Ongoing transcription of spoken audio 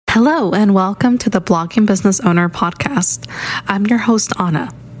Hello, and welcome to the Blogging Business Owner Podcast. I'm your host, Anna.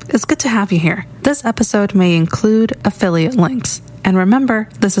 It's good to have you here. This episode may include affiliate links. And remember,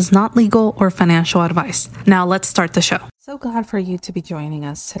 this is not legal or financial advice. Now let's start the show. So glad for you to be joining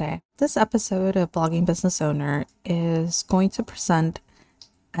us today. This episode of Blogging Business Owner is going to present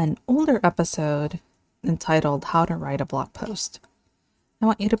an older episode entitled How to Write a Blog Post. I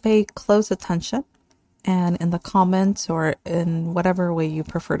want you to pay close attention, and in the comments or in whatever way you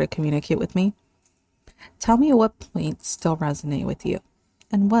prefer to communicate with me, tell me what points still resonate with you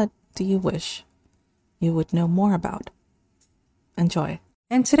and what do you wish you would know more about. Enjoy.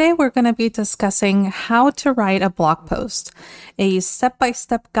 And today we're going to be discussing how to write a blog post, a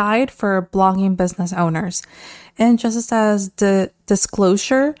step-by-step guide for blogging business owners. And just as the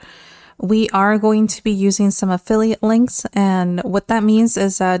disclosure, we are going to be using some affiliate links. And what that means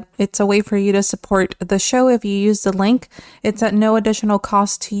is that it's a way for you to support the show if you use the link. It's at no additional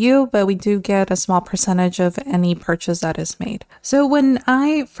cost to you, but we do get a small percentage of any purchase that is made. So when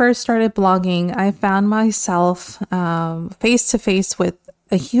I first started blogging, I found myself face to face with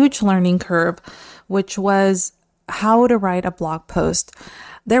a huge learning curve, which was how to write a blog post.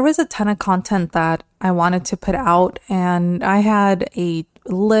 There was a ton of content that I wanted to put out, and I had a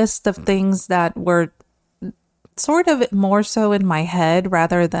list of things that were sort of more so in my head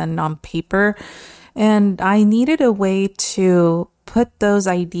rather than on paper. And I needed a way to put those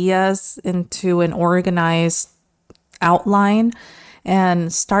ideas into an organized outline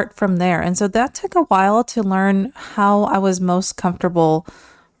and start from there. And so that took a while to learn how I was most comfortable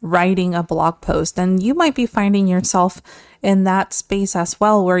writing a blog post. And you might be finding yourself in that space as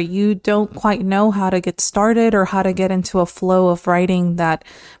well, where you don't quite know how to get started or how to get into a flow of writing that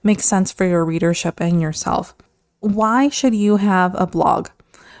makes sense for your readership and yourself. Why should you have a blog?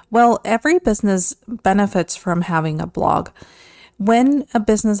 Well, every business benefits from having a blog. When a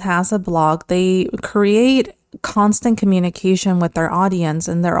business has a blog, they create constant communication with their audience,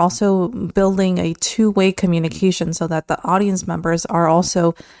 and they're also building a two-way communication so that the audience members are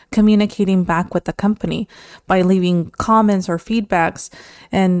also communicating back with the company by leaving comments or feedbacks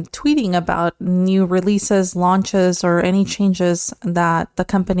and tweeting about new releases, launches, or any changes that the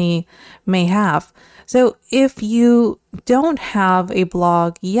company may have. So if you don't have a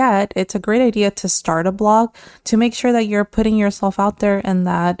blog yet, it's a great idea to start a blog to make sure that you're putting yourself out there and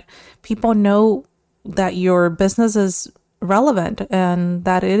that people know that your business is relevant and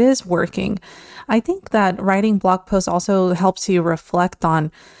that it is working. I think that writing blog posts also helps you reflect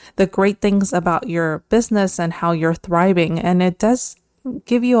on the great things about your business and how you're thriving. And it does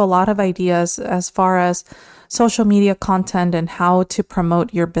give you a lot of ideas as far as social media content and how to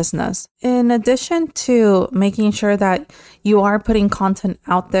promote your business. In addition to making sure that you are putting content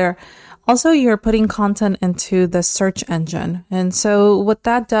out there, also, you're putting content into the search engine. And so what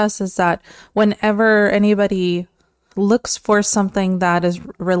that does is that whenever anybody looks for something that is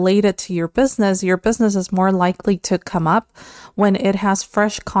related to your business is more likely to come up when it has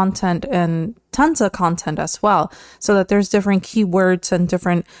fresh content and tons of content as well, so that there's different keywords and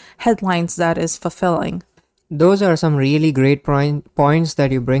different headlines that is fulfilling. Those are some really great points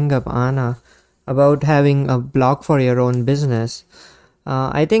that you bring up, Anna, about having a blog for your own business.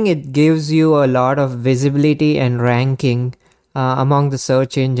 I think it gives you a lot of visibility and ranking among the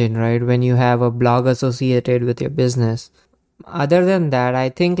search engine, right? When you have a blog associated with your business. Other than that, I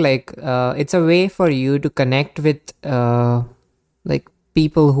think it's a way for you to connect with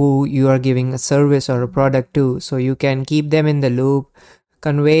people who you are giving a service or a product to, so you can keep them in the loop,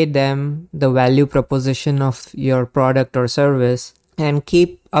 convey them the value proposition of your product or service, and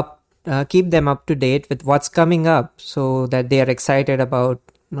keep them up to date with what's coming up so that they are excited about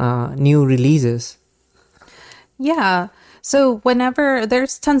new releases. Yeah. So whenever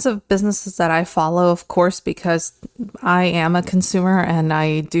there's tons of businesses that I follow, of course, because I am a consumer and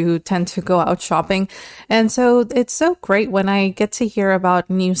I do tend to go out shopping. And so it's so great when I get to hear about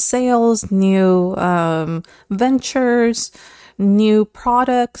new sales, new ventures, new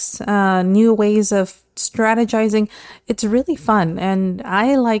products, new ways of strategizing. It's really fun. And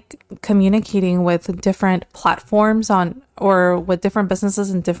I like communicating with different platforms or with different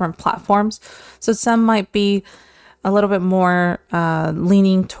businesses and different platforms. So some might be a little bit more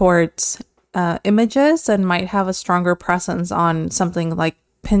leaning towards images and might have a stronger presence on something like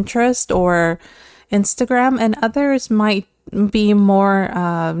Pinterest or Instagram, and others might be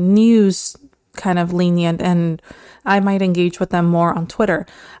more news kind of lenient, and I might engage with them more on Twitter.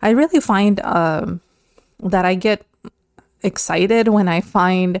 I really find that I get excited when I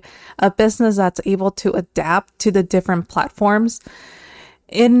find a business that's able to adapt to the different platforms.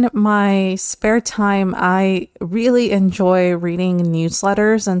 In my spare time, I really enjoy reading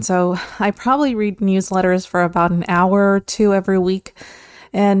newsletters. And so I probably read newsletters for about an hour or two every week.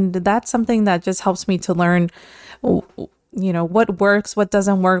 And that's something that just helps me to learn, what works, what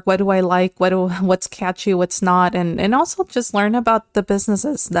doesn't work, what do I like, what's catchy, what's not. And also just learn about the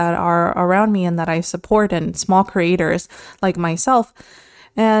businesses that are around me and that I support and small creators like myself.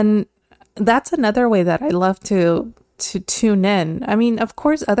 And that's another way that I love to tune in. I mean, of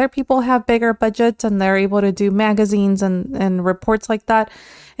course, other people have bigger budgets and they're able to do magazines and reports like that.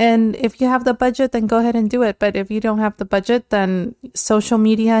 And if you have the budget, then go ahead and do it. But if you don't have the budget, then social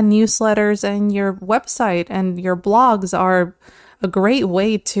media, newsletters, and your website and your blogs are a great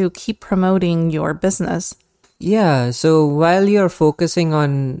way to keep promoting your business. Yeah, so while you're focusing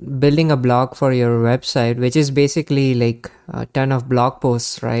on building a blog for your website, which is basically like a ton of blog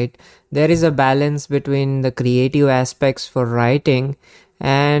posts, right? There is a balance between the creative aspects for writing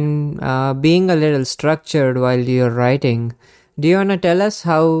and being a little structured while you're writing. Do you want to tell us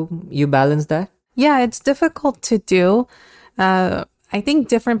how you balance that? Yeah, it's difficult to do. I think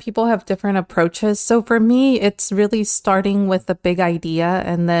different people have different approaches. So for me, it's really starting with a big idea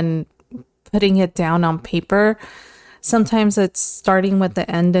and then putting it down on paper. Sometimes it's starting with the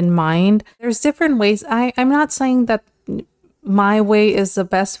end in mind. There's different ways. I'm not saying that my way is the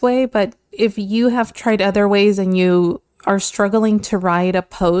best way, but if you have tried other ways and you are struggling to write a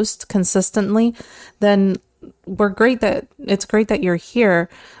post consistently, then it's great that you're here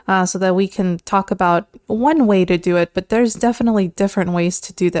so that we can talk about one way to do it, but there's definitely different ways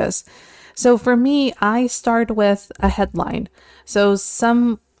to do this. So for me, I start with a headline. So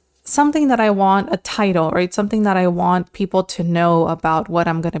something that I want, a title, right? Something that I want people to know about what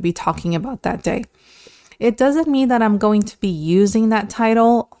I'm going to be talking about that day. It doesn't mean that I'm going to be using that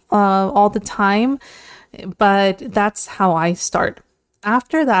title all the time, but that's how I start.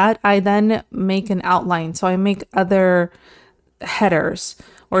 After that, I then make an outline. So I make other headers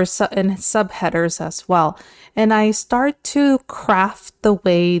and subheaders as well. And I start to craft the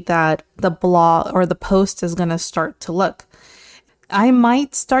way that the blog or the post is going to start to look. I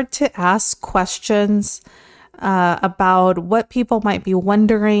might start to ask questions about what people might be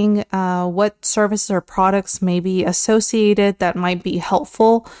wondering, what services or products may be associated that might be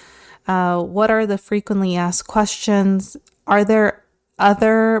helpful. What are the frequently asked questions? Are there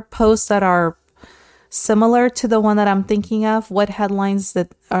other posts that are similar to the one that I'm thinking of? What headlines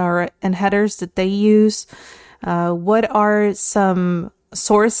that are and headers that they use? What are some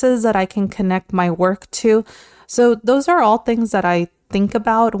sources that I can connect my work to? So those are all things that I think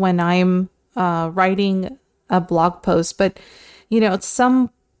about when I'm writing a blog post. But,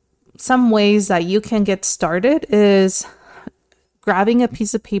 some ways that you can get started is grabbing a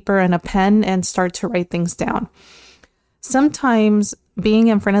piece of paper and a pen and start to write things down. Sometimes being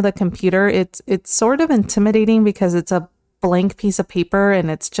in front of the computer, it's sort of intimidating because it's a blank piece of paper and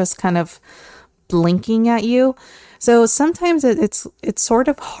it's just kind of blinking at you. So sometimes it's sort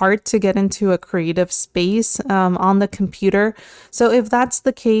of hard to get into a creative space on the computer. So if that's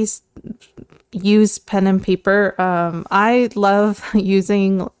the case, use pen and paper. I love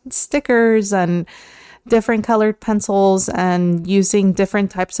using stickers and different colored pencils and using different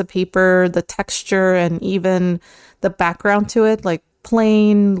types of paper, the texture, and even the background to it, like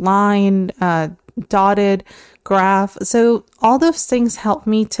plain, line, dotted, graph. So all those things help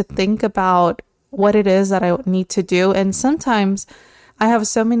me to think about what it is that I need to do. And sometimes I have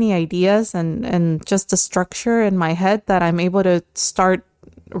so many ideas and just a structure in my head that I'm able to start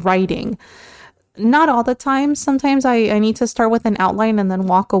writing. Not all the time. Sometimes I need to start with an outline and then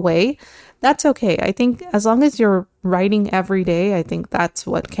walk away. That's okay. I think as long as you're writing every day, I think that's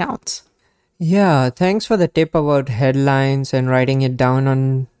what counts. Yeah, thanks for the tip about headlines and writing it down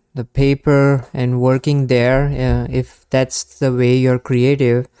on the paper and working there, if that's the way you're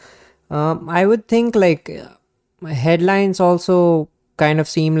creative. I would think headlines also kind of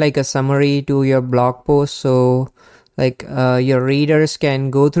seem like a summary to your blog post. So your readers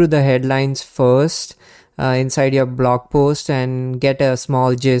can go through the headlines first inside your blog post and get a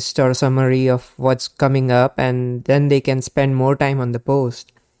small gist or summary of what's coming up, and then they can spend more time on the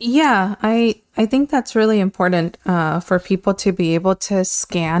post. Yeah, I think that's really important for people to be able to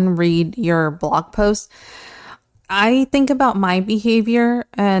read your blog post. I think about my behavior,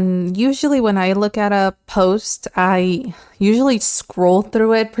 and usually when I look at a post, I usually scroll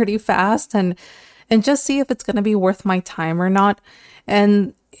through it pretty fast and just see if it's going to be worth my time or not.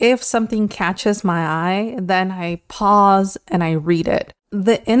 And if something catches my eye, then I pause and I read it.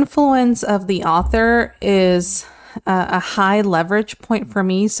 The influence of the author is a high leverage point for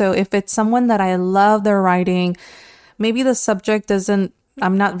me. So if it's someone that I love their writing, maybe the subject isn't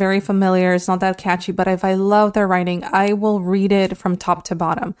I'm not very familiar. It's not that catchy, but if I love their writing, I will read it from top to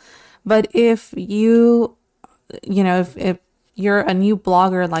bottom. But if if you're a new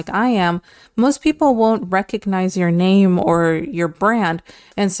blogger like I am, most people won't recognize your name or your brand.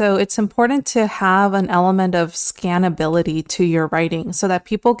 And so it's important to have an element of scannability to your writing so that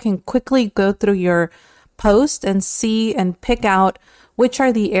people can quickly go through your post and see and pick out which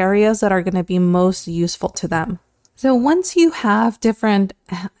are the areas that are going to be most useful to them. So once you have different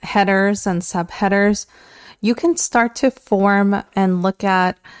headers and subheaders, you can start to form and look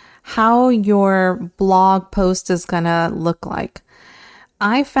at how your blog post is going to look like.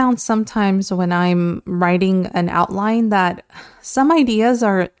 I found sometimes when I'm writing an outline that some ideas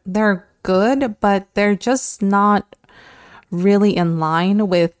they're good, but they're just not really in line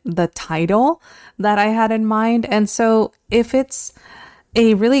with the title that I had in mind. And so if it's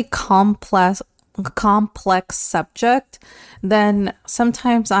a really complex subject, then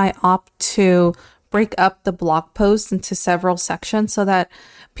sometimes I opt to break up the blog post into several sections so that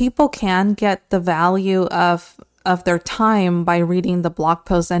people can get the value of their time by reading the blog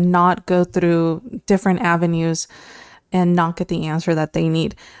post and not go through different avenues and not get the answer that they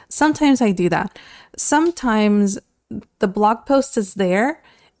need. Sometimes I do that. Sometimes the blog post is there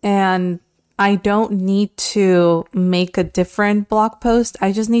and I don't need to make a different blog post.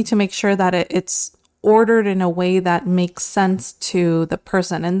 I just need to make sure that it's ordered in a way that makes sense to the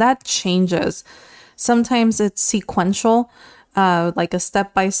person. And that changes. Sometimes it's sequential, like a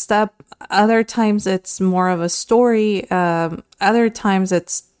step-by-step. Other times it's more of a story. Other times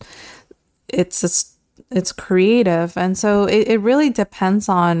it's creative. And so it really depends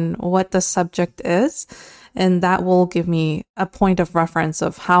on what the subject is. And that will give me a point of reference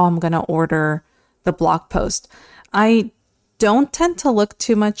of how I'm going to order the blog post. I don't tend to look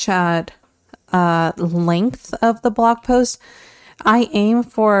too much at length of the blog post. I aim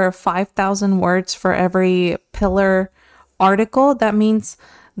for 5,000 words for every pillar article. That means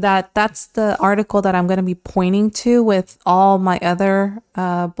that's the article that I'm going to be pointing to with all my other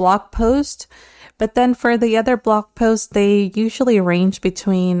blog posts. But then for the other blog posts, they usually range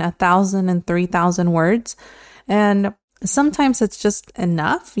between 1,000 and 3,000 words. And sometimes it's just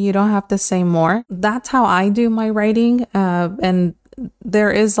enough. You don't have to say more. That's how I do my writing. And there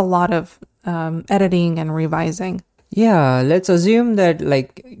is a lot of editing and revising. Yeah, let's assume that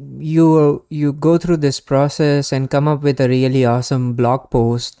like you go through this process and come up with a really awesome blog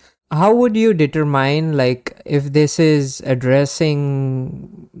post. How would you determine like if this is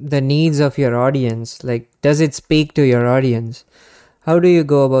addressing the needs of your audience? Like, does it speak to your audience? How do you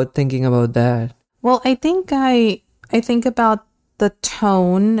go about thinking about that? Well, I think I think about the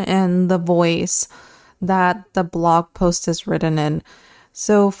tone and the voice that the blog post is written in.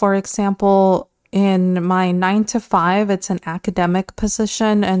 So, for example, in my 9 to 5, it's an academic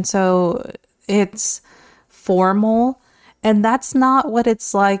position, and so it's formal. And that's not what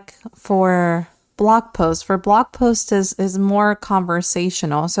it's like for blog posts. For blog posts is more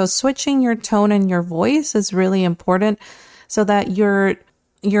conversational. So switching your tone and your voice is really important so that you're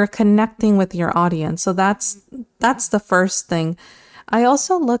connecting with your audience. So that's the first thing. I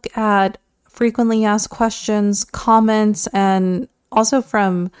also look at frequently asked questions, comments, and also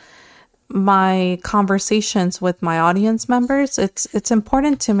from my conversations with my audience members. It's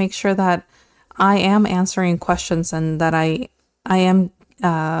important to make sure that I am answering questions and that I am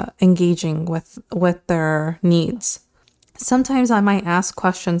engaging with their needs. Sometimes I might ask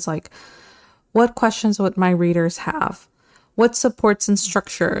questions like, what questions would my readers have? What supports and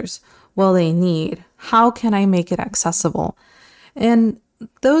structures will they need? How can I make it accessible? And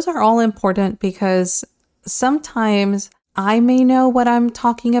those are all important because sometimes I may know what I'm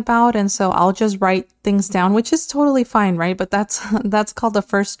talking about, and so I'll just write things down, which is totally fine, right? But that's called the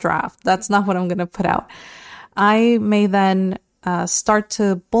first draft. That's not what I'm going to put out. I may then start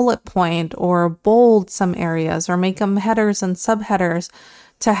to bullet point or bold some areas or make them headers and subheaders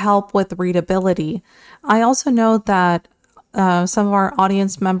to help with readability. I also know that some of our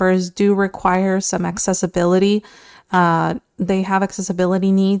audience members do require some accessibility. They have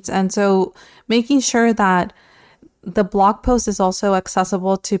accessibility needs, and so making sure that the blog post is also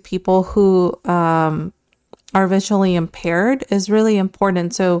accessible to people who are visually impaired is really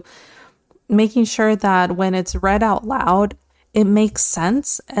important. So making sure that when it's read out loud, it makes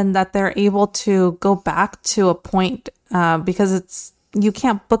sense and that they're able to go back to a point because you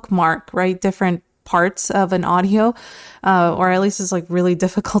can't bookmark, right? Different parts of an audio, or at least it's like really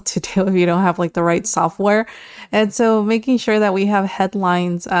difficult to do if you don't have like the right software. And so making sure that we have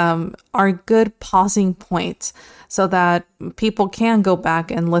headlines are good pausing points so that people can go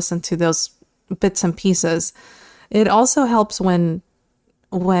back and listen to those bits and pieces. It also helps when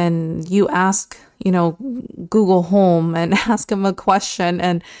when you ask, Google Home and ask them a question,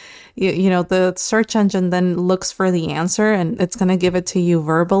 and the search engine then looks for the answer and it's going to give it to you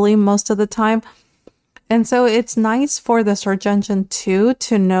verbally most of the time. And so it's nice for the search engine too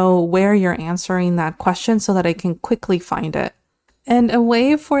to know where you're answering that question so that it can quickly find it. And a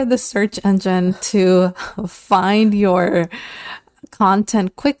way for the search engine to find your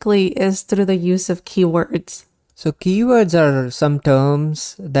content quickly is through the use of keywords. So keywords are some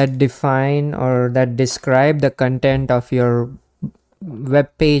terms that define or that describe the content of your web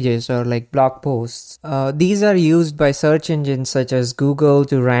pages or like blog posts. These are used by search engines such as Google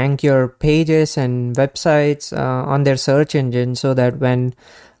to rank your pages and websites on their search engine, so that when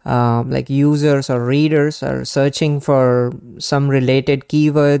like users or readers are searching for some related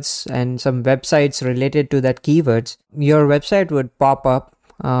keywords and some websites related to that keywords, your website would pop up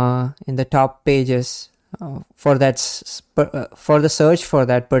in the top pages for the search for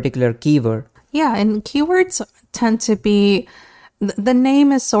that particular keyword. Yeah, and keywords tend to be, the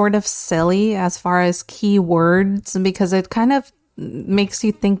name is sort of silly as far as keywords because it kind of makes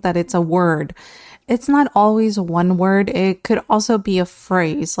you think that it's a word. It's not always one word. It could also be a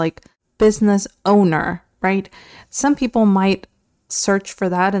phrase like business owner, right? Some people might search for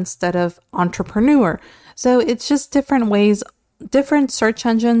that instead of entrepreneur. So it's just different ways. Different search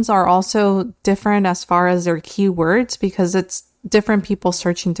engines are also different as far as their keywords because it's different people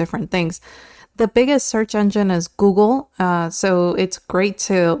searching different things. The biggest search engine is Google. So it's great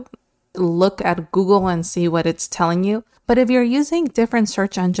to look at Google and see what it's telling you. But if you're using different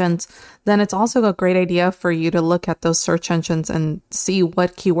search engines, then it's also a great idea for you to look at those search engines and see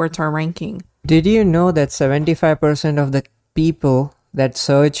what keywords are ranking. Did you know that 75% of the people that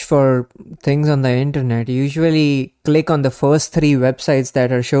search for things on the internet usually click on the first 3 websites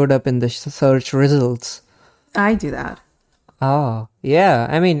that are showed up in the search results? I do that. Oh, yeah.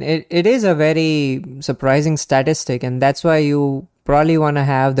 I mean, it is a very surprising statistic, and that's why you probably want to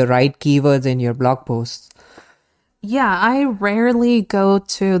have the right keywords in your blog posts. Yeah, I rarely go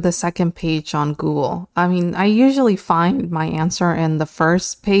to the second page on Google. I mean, I usually find my answer in the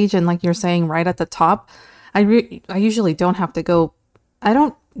first page, and like you're saying, right at the top. I usually don't have to go. I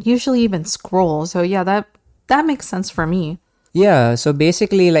don't usually even scroll. So yeah, that makes sense for me. Yeah, so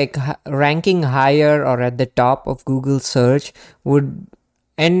basically like ranking higher or at the top of Google search would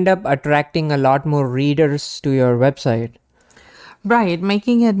end up attracting a lot more readers to your website. Right,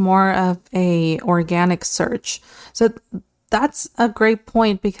 making it more of a organic search. So that's a great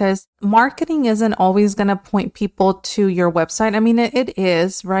point because marketing isn't always going to point people to your website. I mean, it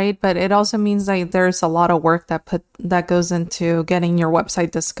is, right? But it also means that there's a lot of work that goes into getting your website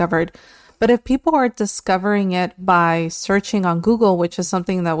discovered. But if people are discovering it by searching on Google, which is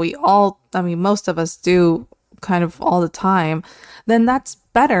something that most of us do kind of all the time, then that's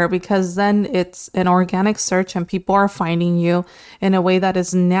better because then it's an organic search and people are finding you in a way that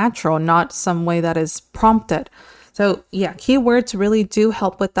is natural, not some way that is prompted. So yeah, keywords really do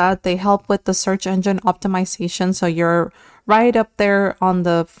help with that. They help with the search engine optimization. So you're right up there on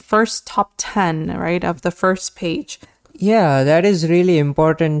the first top 10, right, of the first page. Yeah, that is really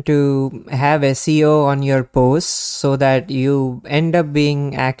important to have SEO on your posts so that you end up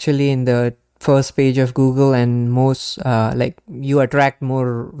being actually in the first page of Google and you attract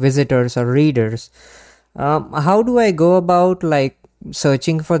more visitors or readers. How do I go about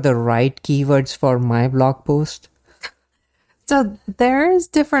searching for the right keywords for my blog post? So there's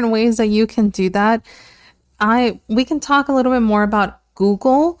different ways that you can do that. We can talk a little bit more about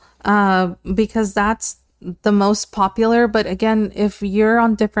Google because that's the most popular. But again, if you're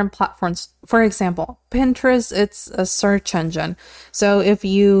on different platforms, for example, Pinterest, it's a search engine. So if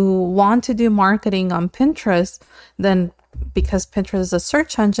you want to do marketing on Pinterest, then because Pinterest is a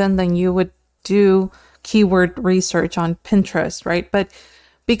search engine, then you would do keyword research on Pinterest, right? But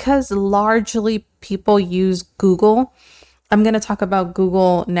because largely people use Google, I'm going to talk about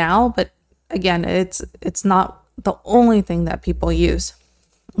Google now, but again, it's not the only thing that people use.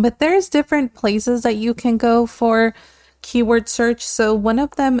 But there's different places that you can go for keyword search. So one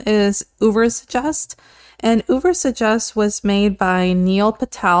of them is Ubersuggest. And Ubersuggest was made by Neil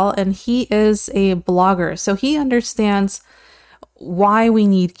Patel, and he is a blogger. So he understands why we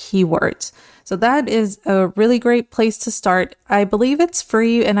need keywords. So that is a really great place to start. I believe it's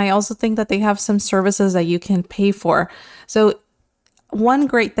free, and I also think that they have some services that you can pay for. So one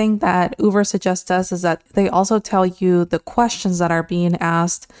great thing that Ubersuggest does is that they also tell you the questions that are being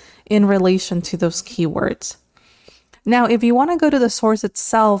asked in relation to those keywords. Now, if you want to go to the source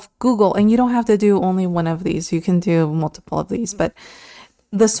itself, Google, and you don't have to do only one of these, you can do multiple of these, but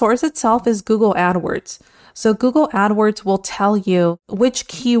The source itself is Google AdWords. So Google AdWords will tell you which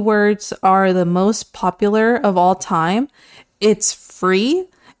keywords are the most popular of all time. It's free,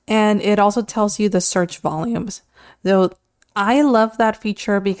 and it also tells you the search volumes. Though I love that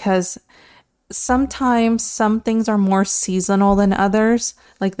feature because sometimes some things are more seasonal than others.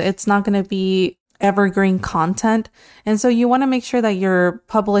 Like it's not going to be evergreen content. And so you want to make sure that you're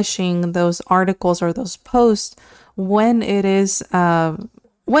publishing those articles or those posts when it is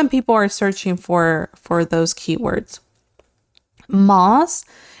when people are searching for those keywords. Moz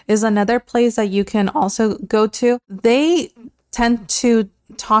is another place that you can also go to. They tend to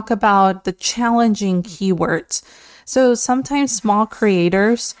talk about the challenging keywords. So sometimes small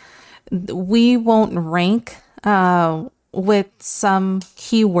creators, we won't rank with some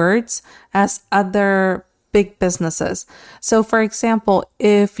keywords as other big businesses. So for example,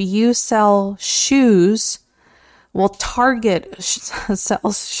 if you sell shoes, well, Target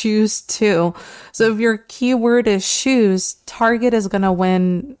sells shoes too. So if your keyword is shoes, Target is going to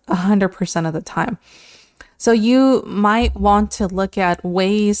win 100% of the time. So you might want to look at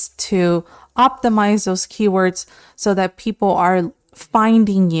ways to optimize those keywords so that people are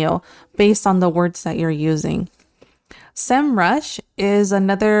finding you based on the words that you're using. SEMrush is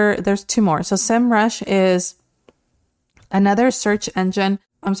another, there's two more. So SEMrush is another search engine.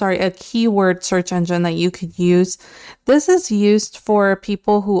 A keyword search engine that you could use. This is used for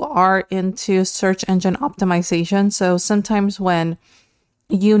people who are into search engine optimization. So sometimes when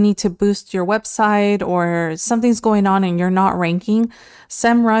you need to boost your website or something's going on and you're not ranking,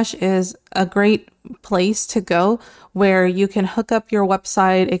 SEMrush is a great place to go where you can hook up your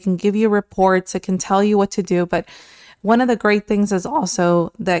website. It can give you reports. It can tell you what to do. But one of the great things is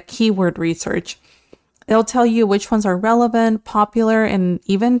also that keyword research. It'll tell you which ones are relevant, popular, and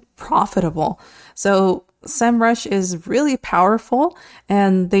even profitable. So SEMrush is really powerful,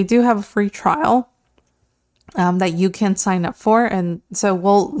 and they do have a free trial that you can sign up for. And so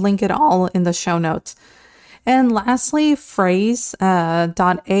we'll link it all in the show notes. And lastly, Frase.ai.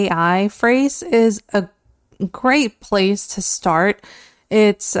 Frase is a great place to start.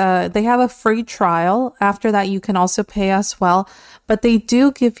 It's they have a free trial. After that, you can also pay as well. But they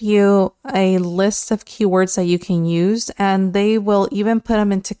do give you a list of keywords that you can use, and they will even put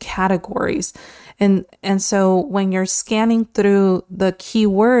them into categories. And so when you're scanning through the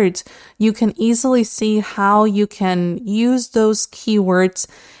keywords, you can easily see how you can use those keywords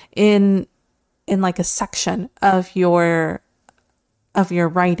in like a section of your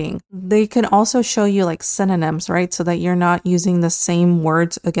writing. They can also show you like synonyms, right? So that you're not using the same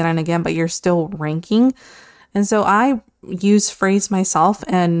words again and again, but you're still ranking. And so I use Frase myself,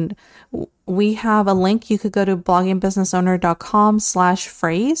 and we have a link. You could go to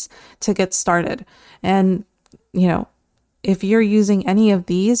bloggingbusinessowner.com/phrase to get started. And, if you're using any of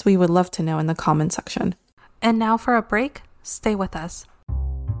these, we would love to know in the comment section. And now for a break, stay with us.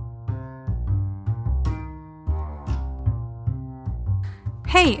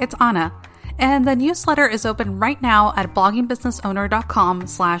 Hey, it's Anna, and the newsletter is open right now at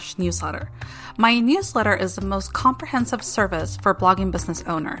bloggingbusinessowner.com/newsletter. My newsletter is the most comprehensive service for blogging business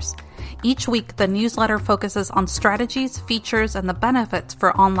owners. Each week, the newsletter focuses on strategies, features, and the benefits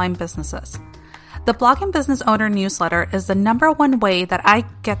for online businesses. The Blogging Business Owner newsletter is the number one way that I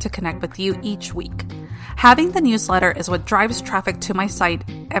get to connect with you each week. Having the newsletter is what drives traffic to my site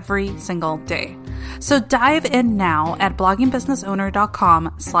every single day. So dive in now at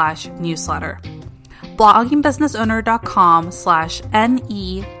bloggingbusinessowner.com/newsletter.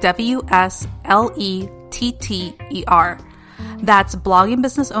 bloggingbusinessowner.com/NEWSLETTER. That's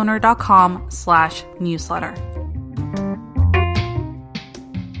bloggingbusinessowner.com/newsletter.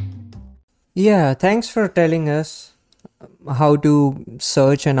 Yeah, thanks for telling us how to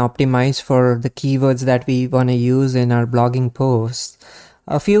search and optimize for the keywords that we want to use in our blogging posts.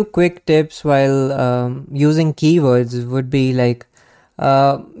 A few quick tips while using keywords would be like,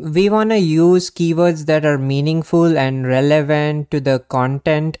 we want to use keywords that are meaningful and relevant to the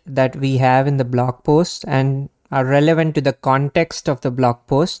content that we have in the blog post and are relevant to the context of the blog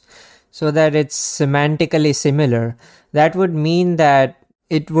post so that it's semantically similar. That would mean that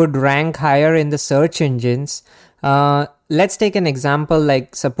it would rank higher in the search engines. Let's take an example,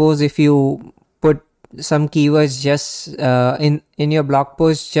 like suppose if you put some keywords just in your blog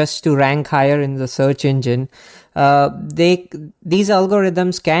post just to rank higher in the search engine, these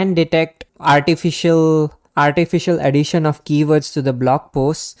algorithms can detect artificial addition of keywords to the blog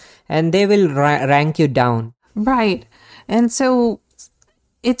posts, and they will rank you down. Right. And so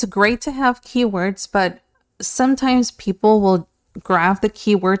it's great to have keywords, but sometimes people will grab the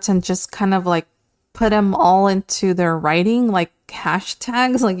keywords and just kind of like put them all into their writing, like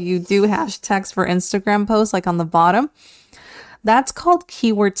hashtags, like you do hashtags for Instagram posts, like on the bottom. That's called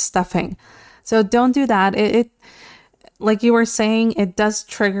keyword stuffing. So don't do that. It like you were saying, it does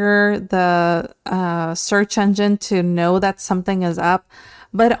trigger the search engine to know that something is up.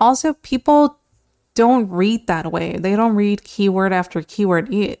 But also people don't read that way. They don't read keyword after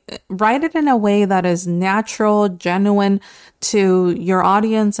keyword. Write it in a way that is natural, genuine to your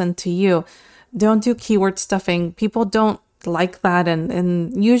audience and to you. Don't do keyword stuffing. People don't like that,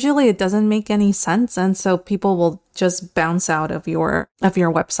 and usually it doesn't make any sense, and so people will just bounce out of your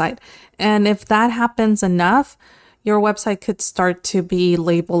website. And if that happens enough, your website could start to be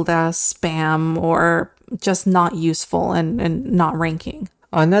labeled as spam or just not useful and not ranking.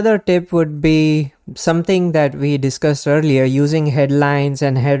 Another tip would be something that we discussed earlier, using headlines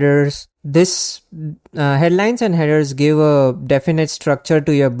and headers. This headlines and headers give a definite structure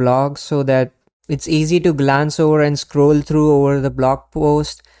to your blog so that it's easy to glance over and scroll through over the blog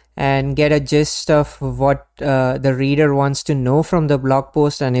post and get a gist of what the reader wants to know from the blog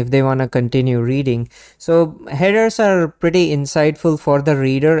post and if they want to continue reading. So headers are pretty insightful for the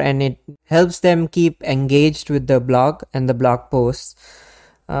reader, and it helps them keep engaged with the blog and the blog posts.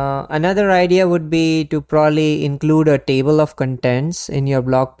 Another idea would be to probably include a table of contents in your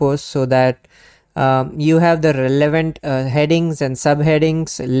blog post so that you have the relevant headings and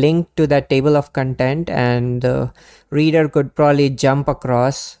subheadings linked to that table of content, and the reader could probably jump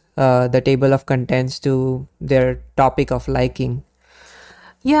across the table of contents to their topic of liking.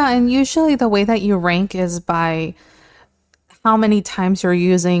 Yeah, and usually the way that you rank is by how many times you're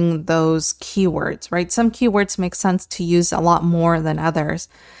using those keywords, right? Some keywords make sense to use a lot more than others.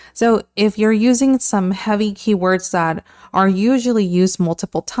 So if you're using some heavy keywords that are usually used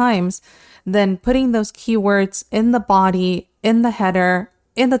multiple times, then putting those keywords in the body, in the header,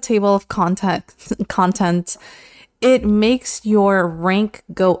 in the table of content, it makes your rank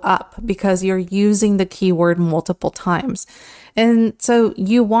go up because you're using the keyword multiple times. And so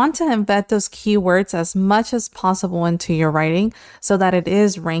you want to embed those keywords as much as possible into your writing so that it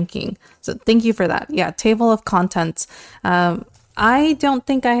is ranking. So thank you for that. Yeah, table of contents. I don't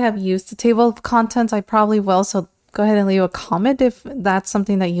think I have used the table of contents. I probably will. So go ahead and leave a comment if that's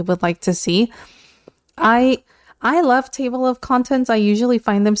something that you would like to see. I love table of contents. I usually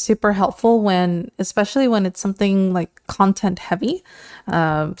find them super helpful especially when it's something like content heavy.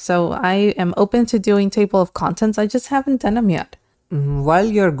 So I am open to doing table of contents. I just haven't done them yet. While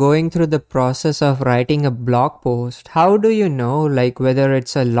you're going through the process of writing a blog post, how do you know like whether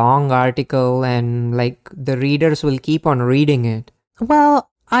it's a long article and like the readers will keep on reading it? Well,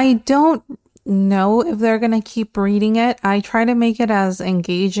 I don't know if they're going to keep reading it. I try to make it as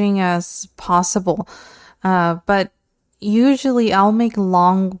engaging as possible. But usually I'll make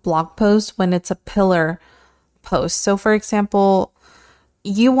long blog posts when it's a pillar post. So for example,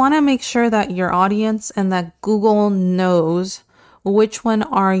 you want to make sure that your audience and that Google knows which one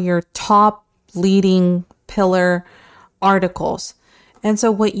are your top leading pillar articles. And so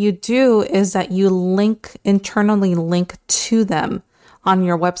what you do is that you internally link to them on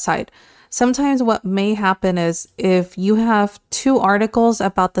your website. Sometimes what may happen is if you have two articles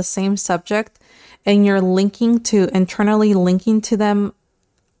about the same subject and you're internally linking to them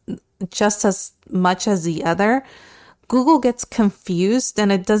just as much as the other, Google gets confused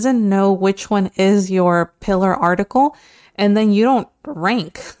and it doesn't know which one is your pillar article. And then you don't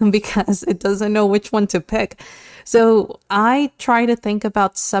rank because it doesn't know which one to pick. So I try to think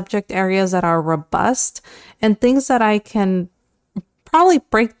about subject areas that are robust and things that I can probably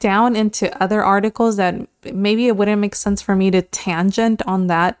break down into other articles that maybe it wouldn't make sense for me to tangent on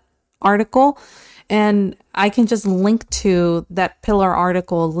that article. And I can just link to that pillar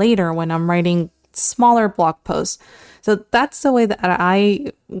article later when I'm writing smaller blog posts. So that's the way that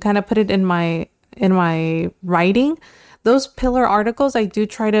I kind of put it in my writing. Those pillar articles, I do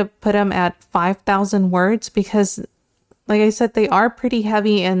try to put them at 5,000 words because, like I said, they are pretty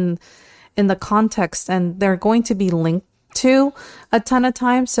heavy in the context and they're going to be linked to a ton of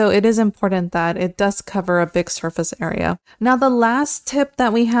times. So it is important that it does cover a big surface area. Now, the last tip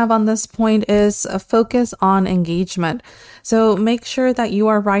that we have on this point is a focus on engagement. So make sure that you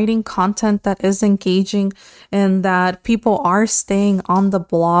are writing content that is engaging and that people are staying on the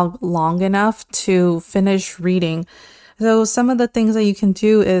blog long enough to finish reading. So some of the things that you can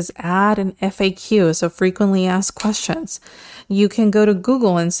do is add an FAQ, so frequently asked questions. You can go to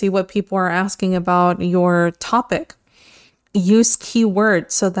Google and see what people are asking about your topic. Use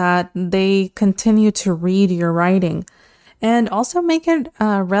keywords so that they continue to read your writing. And also make it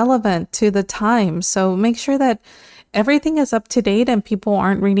relevant to the time. So make sure that everything is up to date and people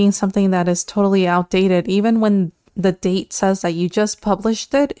aren't reading something that is totally outdated. Even when the date says that you just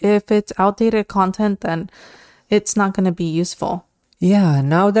published it, if it's outdated content, then it's not going to be useful. Yeah,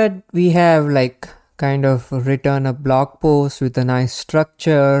 now that we have like kind of written a blog post with a nice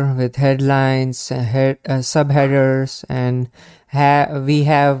structure, with headlines, subheaders, and we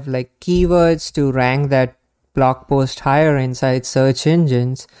have like keywords to rank that blog post higher inside search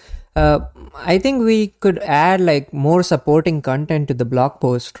engines. I think we could add like more supporting content to the blog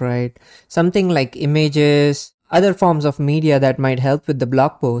post, right? Something like images, other forms of media that might help with the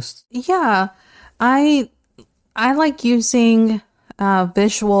blog post. Yeah, I like using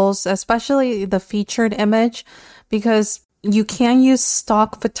visuals, especially the featured image, because you can use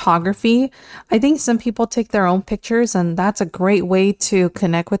stock photography. I think some people take their own pictures, and that's a great way to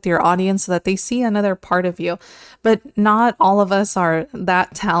connect with your audience so that they see another part of you. But not all of us are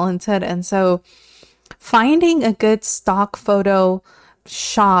that talented. And so finding a good stock photo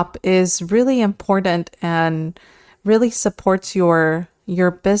shop is really important and really supports your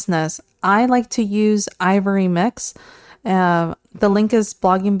business. I like to use Ivory Mix. The link is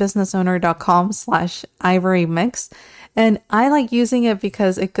bloggingbusinessowner.com/Ivory Mix. And I like using it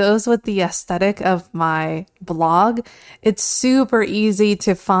because it goes with the aesthetic of my blog. It's super easy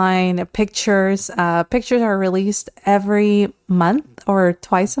to find pictures. Pictures are released every month or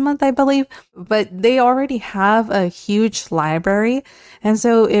twice a month, I believe, but they already have a huge library. And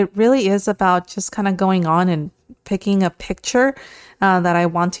so it really is about just kind of going on and picking a picture that I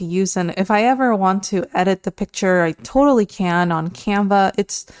want to use. And if I ever want to edit the picture, I totally can on Canva.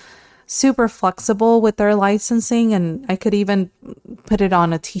 It's super flexible with their licensing, and I could even put it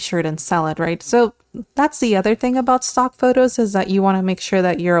on a t-shirt and sell it, right? So that's the other thing about stock photos, is that you want to make sure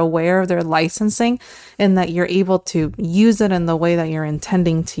that you're aware of their licensing and that you're able to use it in the way that you're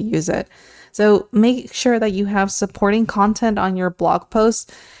intending to use it. So make sure that you have supporting content on your blog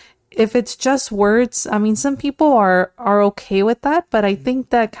post. If it's just words, I mean, some people are okay with that, but I think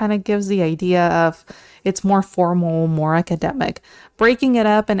that kind of gives the idea of it's more formal, more academic. Breaking it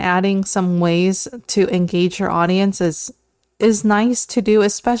up and adding some ways to engage your audience is nice to do,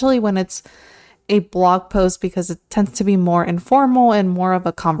 especially when it's a blog post, because it tends to be more informal and more of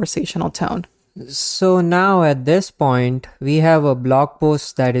a conversational tone. So now at this point, we have a blog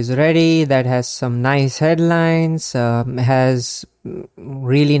post that is ready, that has some nice headlines, has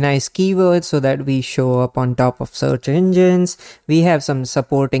really nice keywords so that we show up on top of search engines. We have some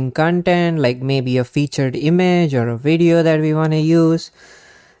supporting content, like maybe a featured image or a video that we want to use.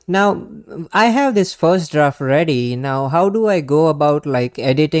 Now, I have this first draft ready. Now, how do I go about like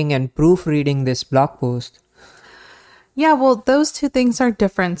editing and proofreading this blog post? Yeah, well, those two things are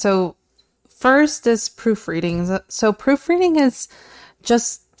different. So first is proofreading. So proofreading is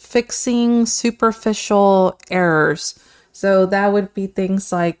just fixing superficial errors. So that would be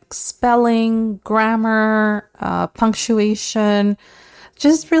things like spelling, grammar, punctuation,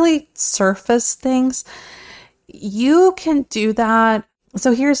 just really surface things. You can do that.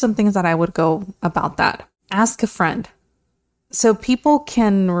 So here's some things that I would go about that. Ask a friend. So people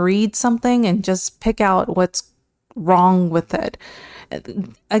can read something and just pick out what's wrong with it.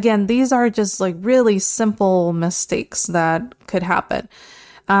 Again, these are just like really simple mistakes that could happen.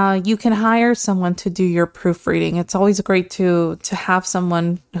 You can hire someone to do your proofreading. It's always great to have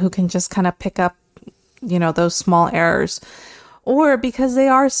someone who can just kind of pick up, those small errors. Or because they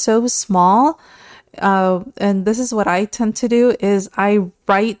are so small, and this is what I tend to do, is I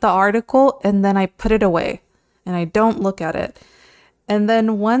write the article and then I put it away and I don't look at it. And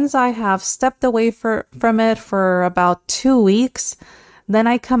then once I have stepped away from it for about 2 weeks, then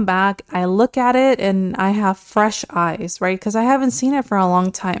I come back, I look at it, and I have fresh eyes, right? Because I haven't seen it for a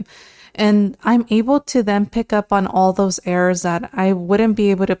long time. And I'm able to then pick up on all those errors that I wouldn't be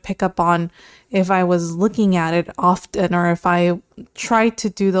able to pick up on if I was looking at it often, or if I tried to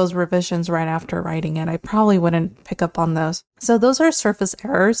do those revisions right after writing it. I probably wouldn't pick up on those. So those are surface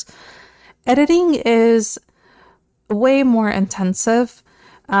errors. Editing is way more intensive.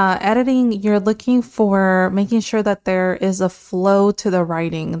 Editing, you're looking for making sure that there is a flow to the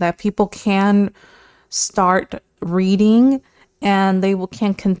writing, that people can start reading and they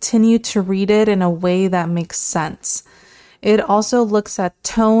can continue to read it in a way that makes sense. It also looks at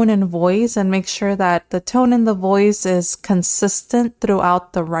tone and voice and makes sure that the tone and the voice is consistent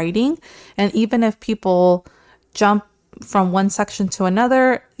throughout the writing. And even if people jump from one section to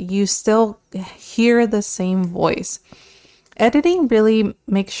another, you still hear the same voice. Editing really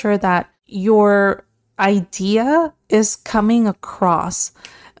makes sure that your idea is coming across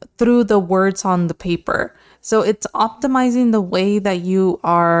through the words on the paper. So it's optimizing the way that you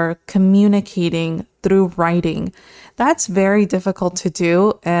are communicating through writing. That's very difficult to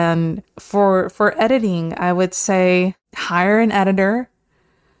do. And for editing, I would say hire an editor,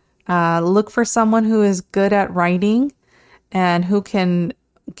 look for someone who is good at writing and who can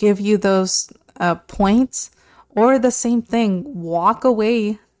give you those points, or the same thing, walk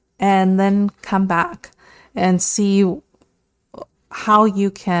away and then come back and see how you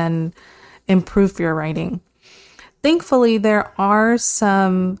can improve your writing. Thankfully, there are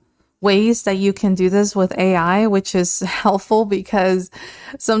some ways that you can do this with AI, which is helpful because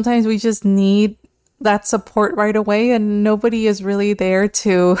sometimes we just need that support right away and nobody is really there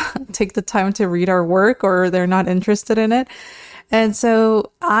to take the time to read our work, or they're not interested in it. And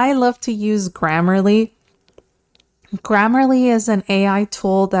so I love to use Grammarly. Grammarly is an AI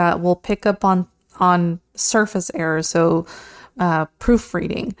tool that will pick up on surface errors, so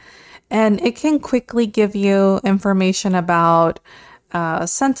proofreading. And it can quickly give you information about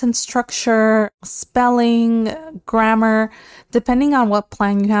sentence structure, spelling, grammar, depending on what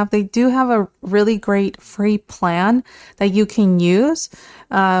plan you have. They do have a really great free plan that you can use.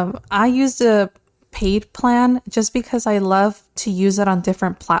 I use the paid plan just because I love to use it on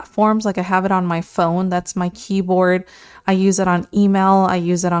different platforms. Like I have it on my phone. That's my keyboard. I use it on email. I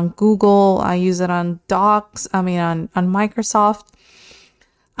use it on Google. I use it on Docs. On Microsoft.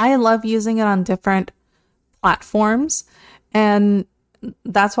 I love using it on different platforms, and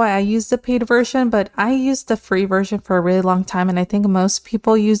that's why I use the paid version, but I used the free version for a really long time, and I think most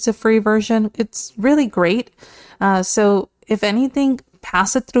people use the free version. It's really great. So if anything,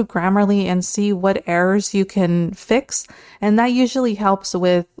 pass it through Grammarly and see what errors you can fix, and that usually helps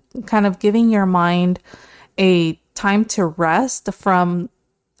with kind of giving your mind a time to rest from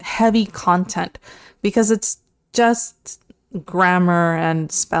heavy content, because it's just grammar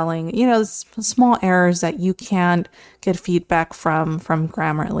and spelling, small errors that you can't get feedback from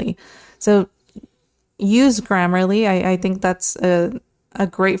Grammarly. So use Grammarly. I think that's a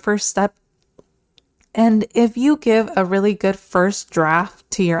great first step. And if you give a really good first draft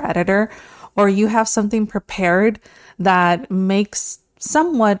to your editor, or you have something prepared that makes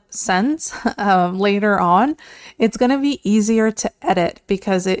somewhat sense later on, it's going to be easier to edit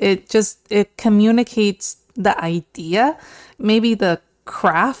because it communicates the idea. Maybe the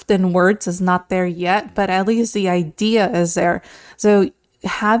craft and words is not there yet, but at least the idea is there. So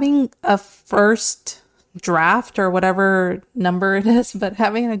having a first draft, or whatever number it is, but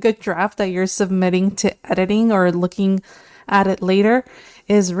having a good draft that you're submitting to editing or looking at it later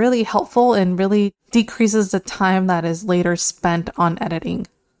is really helpful and really decreases the time that is later spent on editing.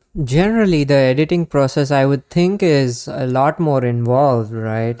 Generally, the editing process, I would think, is a lot more involved,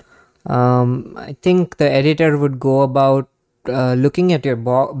 right? I think the editor would go about looking at your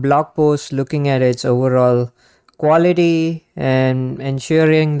blog post, looking at its overall quality, and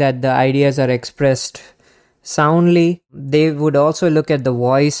ensuring that the ideas are expressed soundly. They would also look at the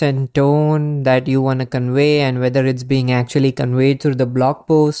voice and tone that you want to convey and whether it's being actually conveyed through the blog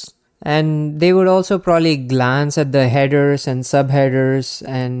post. And they would also probably glance at the headers and subheaders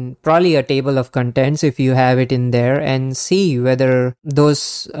and probably a table of contents if you have it in there, and see whether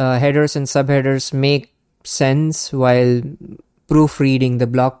those headers and subheaders make sense while proofreading the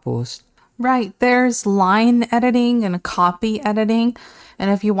blog post. Right. There's line editing and copy editing. And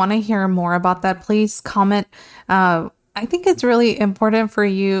if you want to hear more about that, please comment. I think it's really important for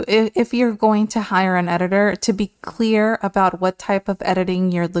you, if you're going to hire an editor, to be clear about what type of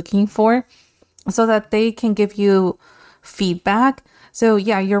editing you're looking for so that they can give you feedback. So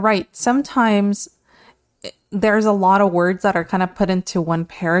yeah, you're right. Sometimes there's a lot of words that are kind of put into one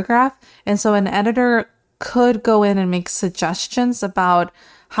paragraph. And so an editor could go in and make suggestions about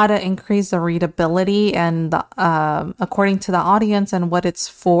how to increase the readability and according to the audience and what it's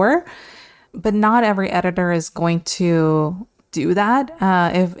for. But not every editor is going to do that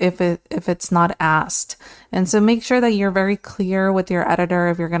if it's not asked. And so make sure that you're very clear with your editor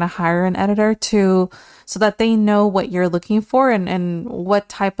if you're going to hire an editor so that they know what you're looking for and what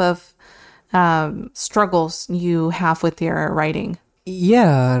type of struggles you have with your writing.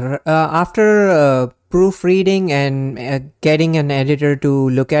 Yeah, after proofreading and getting an editor to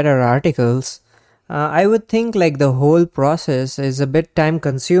look at our articles, I would think like the whole process is a bit time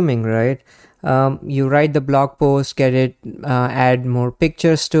consuming, right? You write the blog post, get it, add more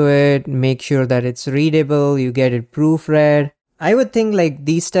pictures to it, make sure that it's readable, you get it proofread. I would think like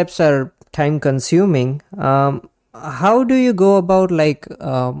these steps are time consuming. How do you go about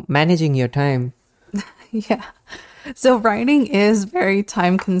managing your time? Yeah. So writing is very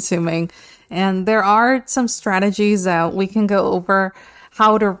time consuming, and there are some strategies that we can go over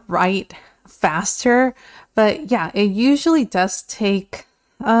how to write faster. But yeah, it usually does take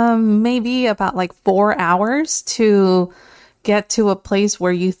maybe about like 4 hours to get to a place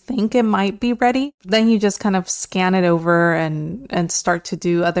where you think it might be ready. Then you just kind of scan it over and start to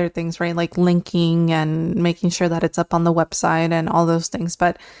do other things, right? Like linking and making sure that it's up on the website and all those things.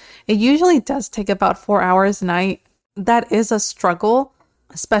 But it usually does take about 4 hours, and that is a struggle,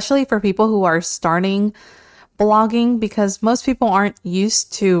 especially for people who are starting blogging, because most people aren't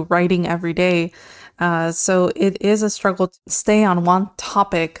used to writing every day. So it is a struggle to stay on one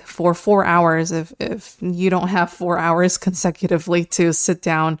topic for 4 hours if you don't have 4 hours consecutively to sit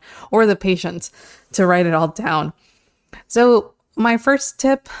down or the patience to write it all down. So my first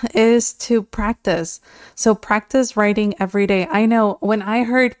tip is to practice. So practice writing every day. I know when I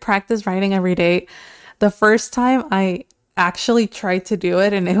heard practice writing every day, the first time I actually tried to do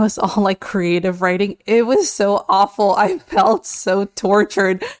it and it was all like creative writing, it was so awful. I felt so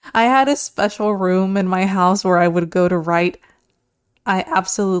tortured. I had a special room in my house where I would go to write. I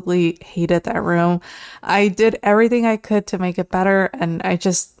absolutely hated that room. I did everything I could to make it better, and I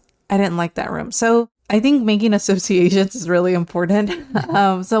didn't like that room. So I think making associations is really important.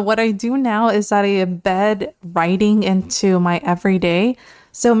 So what I do now is that I embed writing into my everyday.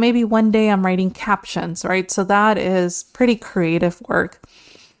 So maybe one day I'm writing captions, right? So that is pretty creative work.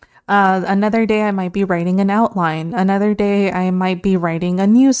 Another day I might be writing an outline. Another day I might be writing a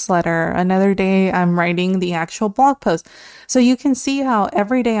newsletter. Another day I'm writing the actual blog post. So you can see how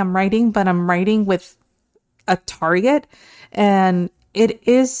every day I'm writing, but I'm writing with a target, and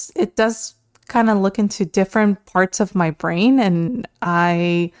it does kind of look into different parts of my brain, and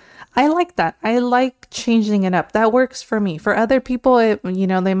I like that. I like changing it up. That works for me. For other people,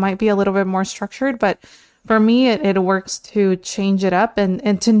 they might be a little bit more structured, but for me, it works to change it up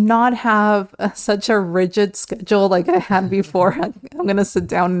and to not have such a rigid schedule like I had before. I'm going to sit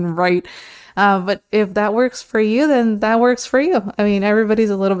down and write. But if that works for you, then that works for you. I mean, everybody's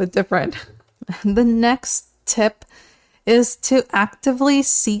a little bit different. The next tip is to actively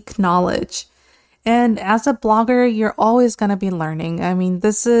seek knowledge. And as a blogger, you're always going to be learning. I mean,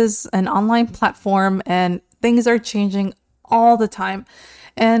 this is an online platform and things are changing all the time.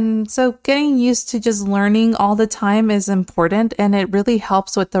 And so getting used to just learning all the time is important. And it really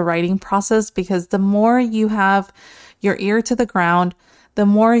helps with the writing process, because the more you have your ear to the ground, the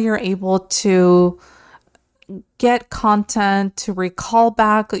more you're able to get content, to recall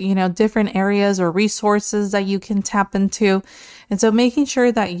back, different areas or resources that you can tap into. And so making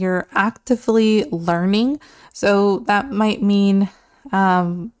sure that you're actively learning. So that might mean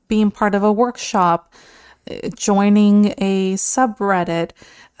being part of a workshop, joining a subreddit,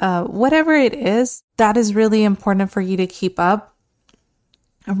 whatever it is, that is really important for you to keep up.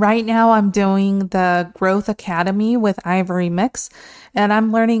 Right now, I'm doing the Growth Academy with Ivory Mix, and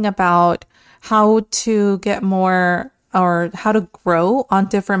I'm learning about how to get more, or how to grow on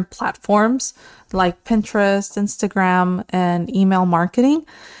different platforms like Pinterest, Instagram, and email marketing.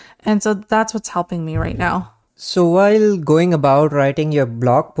 And so that's what's helping me right now. So while going about writing your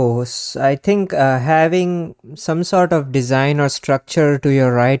blog posts, I think having some sort of design or structure to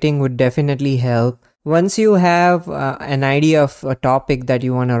your writing would definitely help. Once you have an idea of a topic that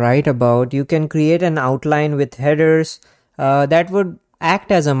you want to write about, you can create an outline with headers that would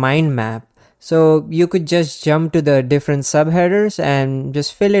act as a mind map. So you could just jump to the different subheaders and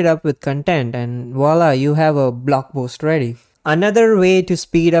just fill it up with content, and voila, you have a blog post ready. Another way to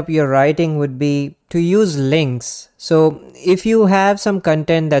speed up your writing would be to use links. So if you have some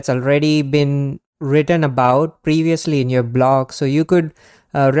content that's already been written about previously in your blog, so you could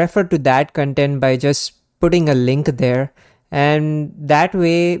refer to that content by just putting a link there. And that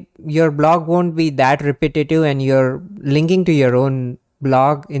way your blog won't be that repetitive and you're linking to your own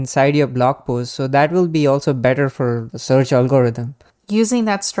blog inside your blog post. So that will be also better for the search algorithm. Using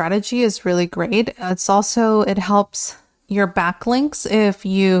that strategy is really great. It helps your backlinks if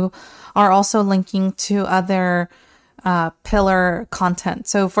you are also linking to other pillar content.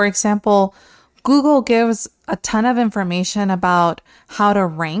 So for example, Google gives a ton of information about how to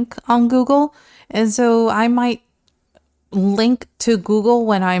rank on Google. And so I might link to Google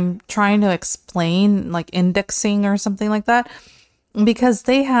when I'm trying to explain like indexing or something like that, because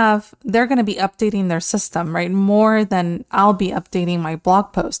they're going to be updating their system, right? More than I'll be updating my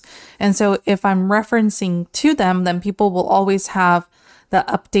blog post. And so if I'm referencing to them, then people will always have the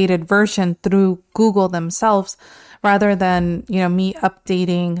updated version through Google themselves, rather than, me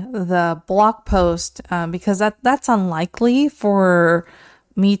updating the blog post, because that's unlikely for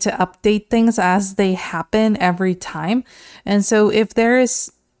me to update things as they happen every time. And so if there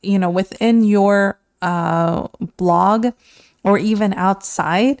is, within your blog or even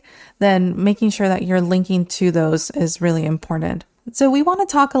outside, then making sure that you're linking to those is really important. So we want to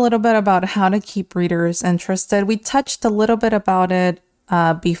talk a little bit about how to keep readers interested. We touched a little bit about it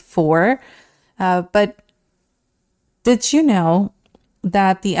before, but did you know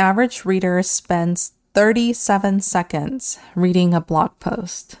that the average reader spends 37 seconds reading a blog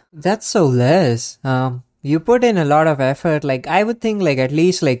post? That's so less. You put in a lot of effort. Like I would think like at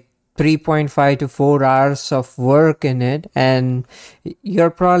least like 3.5 to 4 hours of work in it, and you're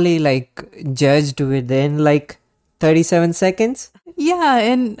probably like judged within like 37 seconds. Yeah,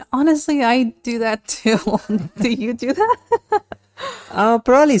 and honestly, I do that too. Do you do that?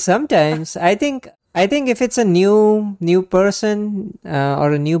 Probably sometimes. I think if it's a new person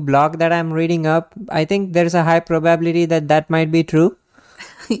or a new blog that I'm reading up, I think there's a high probability that that might be true.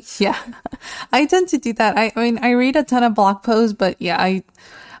 Yeah, I tend to do that. I mean, I read a ton of blog posts, but yeah,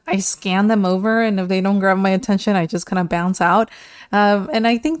 I scan them over, and if they don't grab my attention, I just kind of bounce out. And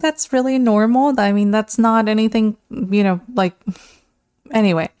I think that's really normal. I mean, that's not anything, like,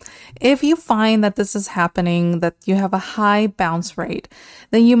 anyway, if you find that this is happening, that you have a high bounce rate,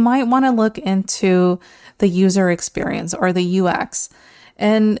 then you might want to look into the user experience or the UX.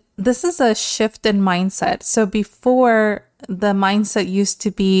 And this is a shift in mindset. So before, the mindset used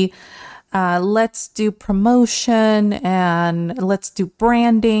to be, let's do promotion and let's do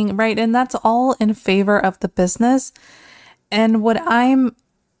branding, right? And that's all in favor of the business. And what I'm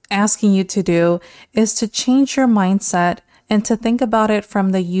asking you to do is to change your mindset and to think about it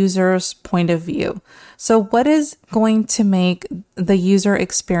from the user's point of view. So what is going to make the user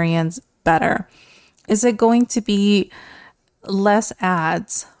experience better? Is it going to be less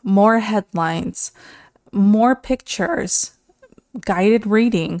ads, more headlines, more pictures, guided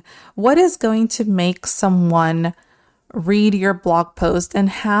reading? What is going to make someone read your blog post and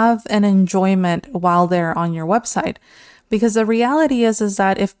have an enjoyment while they're on your website? Because the reality is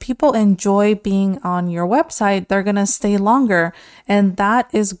that if people enjoy being on your website, they're going to stay longer. And that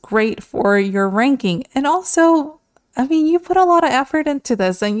is great for your ranking. And also, I mean, you put a lot of effort into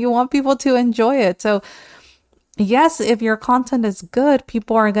this and you want people to enjoy it. So yes, if your content is good,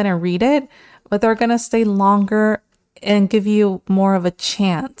 people are going to read it, but they're going to stay longer and give you more of a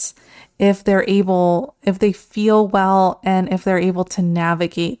chance if they feel well and if they're able to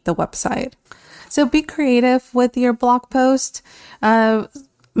navigate the website. So be creative with your blog post.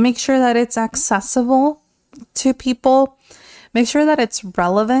 Make sure that it's accessible to people. Make sure that it's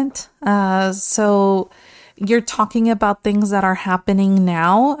relevant. So you're talking about things that are happening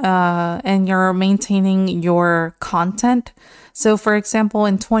now, and you're maintaining your content. So for example,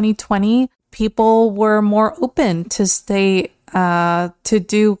 in 2020, people were more open to to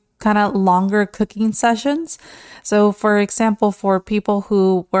do kind of longer cooking sessions. So for example, for people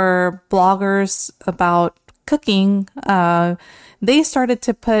who were bloggers about cooking, they started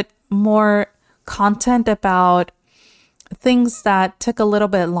to put more content about things that took a little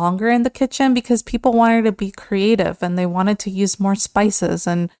bit longer in the kitchen because people wanted to be creative and they wanted to use more spices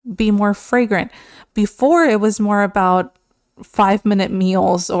and be more fragrant. Before, it was more about 5-minute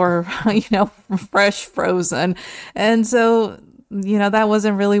meals or, fresh frozen. And so, that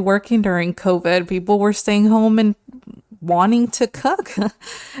wasn't really working during COVID. People were staying home and wanting to cook.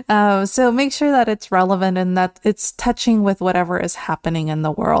 So make sure that it's relevant and that it's touching with whatever is happening in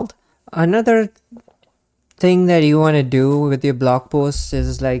the world. Another thing that you want to do with your blog posts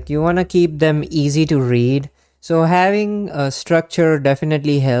is like you want to keep them easy to read. So having a structure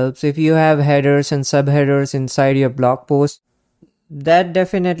definitely helps. If you have headers and subheaders inside your blog post, that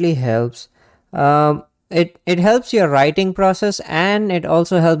definitely helps. It helps your writing process, and it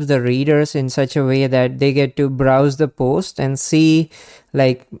also helps the readers in such a way that they get to browse the post and see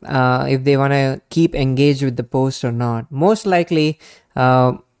like if they want to keep engaged with the post or not. Most likely,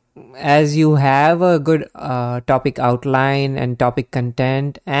 as you have a good topic outline and topic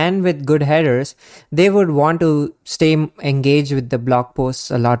content and with good headers, they would want to stay engaged with the blog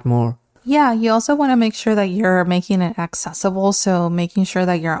posts a lot more. Yeah, you also want to make sure that you're making it accessible. So making sure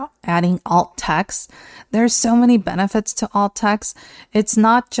that you're adding alt text. There's so many benefits to alt text. It's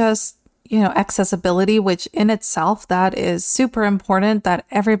not just, accessibility, which in itself, that is super important that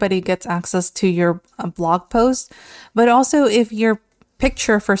everybody gets access to your blog post. But also if your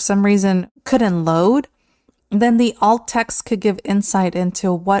picture for some reason couldn't load, then the alt text could give insight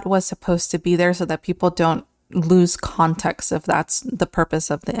into what was supposed to be there so that people don't lose context if that's the purpose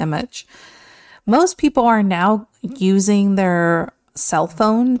of the image. Most people are now using their cell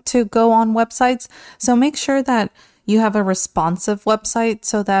phone to go on websites. So make sure that you have a responsive website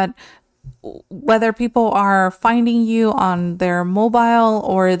so that whether people are finding you on their mobile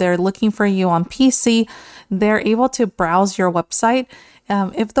or they're looking for you on PC, they're able to browse your website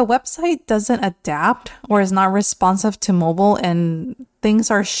If the website doesn't adapt or is not responsive to mobile and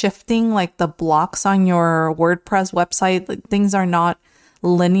things are shifting, like the blocks on your WordPress website, like things are not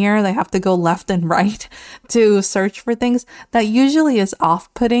linear, they have to go left and right to search for things, that usually is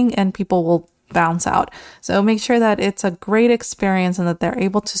off-putting and people will bounce out. So make sure that it's a great experience and that they're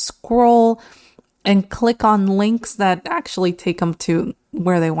able to scroll and click on links that actually take them to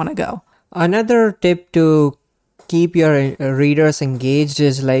where they want to go. Another tip to keep your readers engaged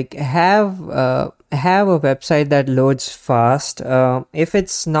is like have a website that loads fast. If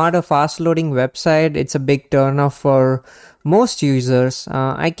it's not a fast loading website, it's a big turnoff for most users.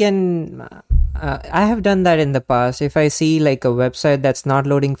 I have done that in the past. If I see like a website that's not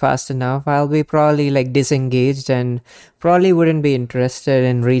loading fast enough, I'll be probably like disengaged and probably wouldn't be interested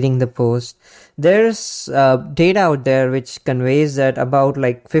in reading the post. There's data out there which conveys that about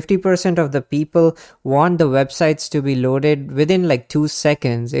like 50% of the people want the websites to be loaded within like 2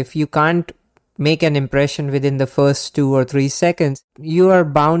 seconds. If you can't make an impression within the first 2 or 3 seconds, you are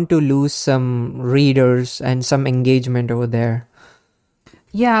bound to lose some readers and some engagement over there.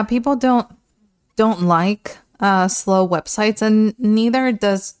 Yeah, people don't like slow websites, and neither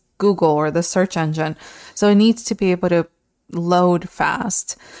does Google or the search engine. So it needs to be able to load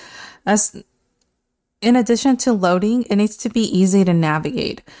fast. In addition to loading, it needs to be easy to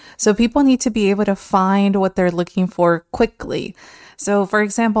navigate. So people need to be able to find what they're looking for quickly. So for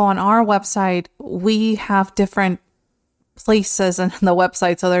example, on our website, we have different places in the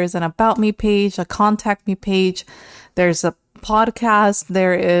website. So there's an About Me page, a Contact Me page, there's a podcast,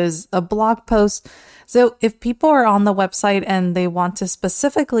 there is a blog post. So if people are on the website and they want to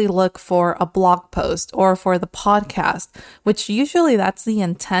specifically look for a blog post or for the podcast, which usually that's the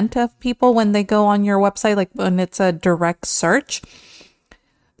intent of people when they go on your website, like when it's a direct search.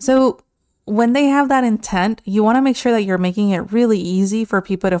 So when they have that intent, you want to make sure that you're making it really easy for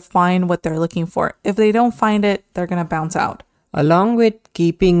people to find what they're looking for. If they don't find it, they're going to bounce out. Along with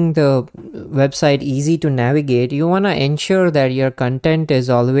keeping the website easy to navigate, you want to ensure that your content is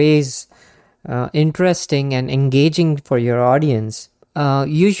always interesting and engaging for your audience.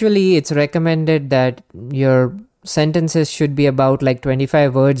 Usually it's recommended that your sentences should be about like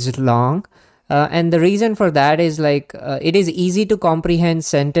 25 words long. And the reason for that is like it is easy to comprehend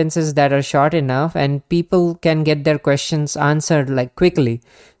sentences that are short enough and people can get their questions answered like quickly.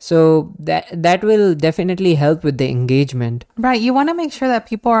 So that will definitely help with the engagement. Right. You want to make sure that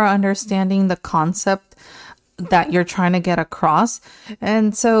people are understanding the concept that you're trying to get across.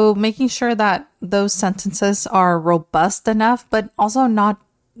 And so making sure that those sentences are robust enough, but also not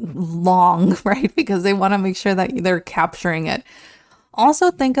long, right? Because they want to make sure that they're capturing it.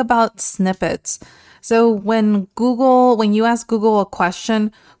 Also think about snippets. So when you ask Google a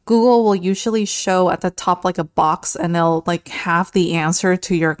question, Google will usually show at the top like a box and they'll like have the answer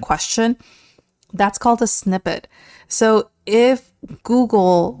to your question. That's called a snippet. So if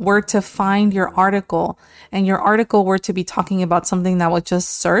Google were to find your article and your article were to be talking about something that was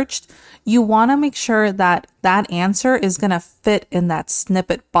just searched, you want to make sure that that answer is going to fit in that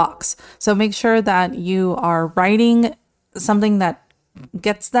snippet box. So make sure that you are writing something that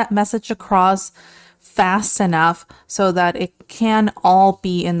gets that message across fast enough so that it can all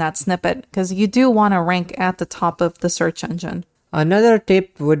be in that snippet, because you do want to rank at the top of the search engine. Another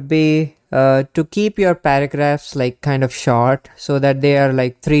tip would be to keep your paragraphs like kind of short so that they are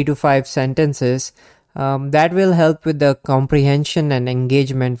like 3 to 5 sentences. That will help with the comprehension and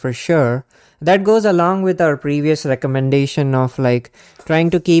engagement for sure. That goes along with our previous recommendation of like trying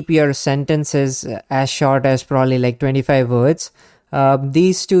to keep your sentences as short as probably like 25 words.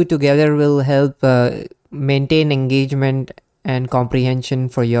 These two together will help maintain engagement and comprehension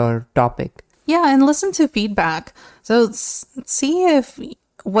for your topic. Yeah, and listen to feedback. So see if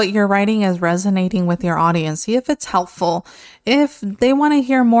what you're writing is resonating with your audience. See if it's helpful. If they want to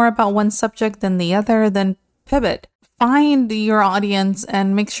hear more about one subject than the other, then pivot. Find your audience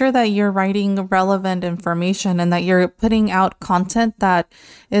and make sure that you're writing relevant information and that you're putting out content that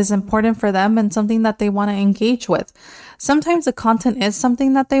is important for them and something that they want to engage with. Sometimes the content is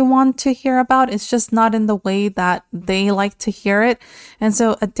something that they want to hear about. It's just not in the way that they like to hear it. And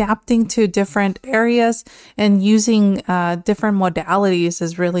so adapting to different areas and using different modalities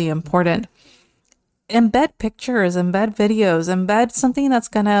is really important. Embed pictures, embed videos, embed something that's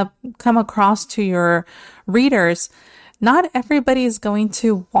going to come across to your readers. Not everybody is going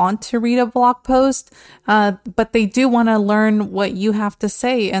to want to read a blog post, but they do want to learn what you have to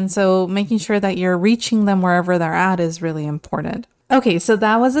say. And so making sure that you're reaching them wherever they're at is really important. Okay, so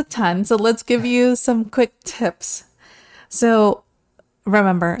that was a ton. So let's give you some quick tips. So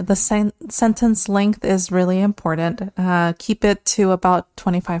Remember, the sentence length is really important. Keep it to about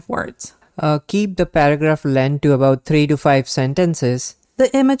 25 words. Keep the paragraph length to about 3 to 5 sentences.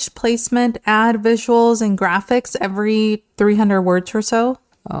 The image placement, add visuals and graphics every 300 words or so.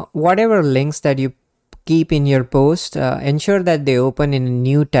 Whatever links that you keep in your post, ensure that they open in a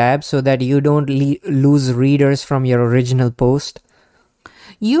new tab so that you don't lose readers from your original post.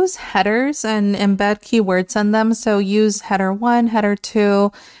 Use headers and embed keywords in them. So use header 1, header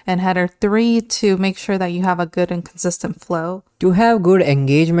 2, and header 3 to make sure that you have a good and consistent flow. To have good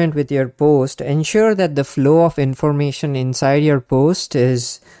engagement with your post, ensure that the flow of information inside your post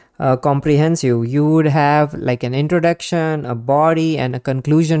is comprehensive. You would have like an introduction, a body, and a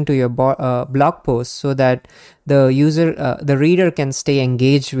conclusion to your blog post so that the reader can stay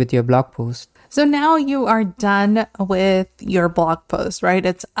engaged with your blog post. So now you are done with your blog post, right?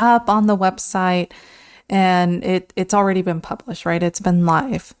 It's up on the website and it's already been published, right? It's been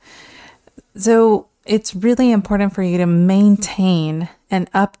live. So it's really important for you to maintain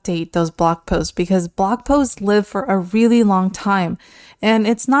and update those blog posts because blog posts live for a really long time and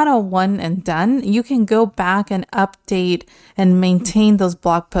it's not a one and done. You can go back and update and maintain those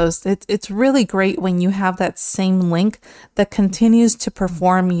blog posts. It's really great when you have that same link that continues to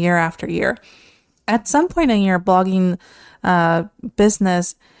perform year after year. At some point in your blogging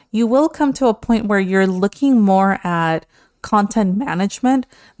business, you will come to a point where you're looking more at content management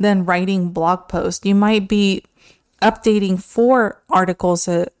than writing blog posts. You might be updating 4 articles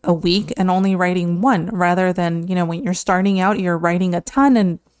a week and only writing 1 rather than, when you're starting out, you're writing a ton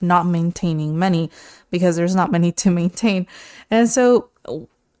and not maintaining many because there's not many to maintain. And so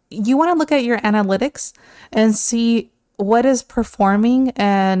you want to look at your analytics and see what is performing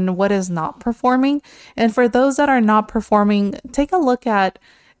and what is not performing. And for those that are not performing, take a look at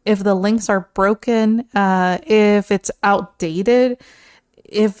if the links are broken, if it's outdated,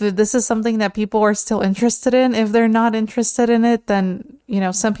 if this is something that people are still interested in. If they're not interested in it, then,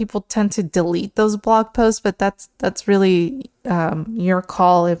 some people tend to delete those blog posts, but that's really your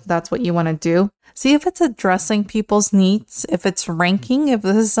call if that's what you want to do. See if it's addressing people's needs, if it's ranking, if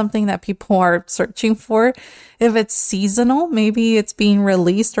this is something that people are searching for, if it's seasonal, maybe it's being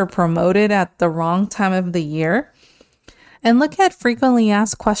released or promoted at the wrong time of the year. And look at frequently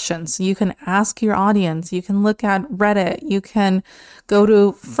asked questions. You can ask your audience. You can look at Reddit. You can go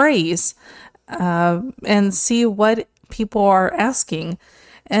to Phrase and see what people are asking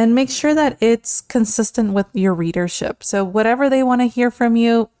and make sure that it's consistent with your readership. So whatever they want to hear from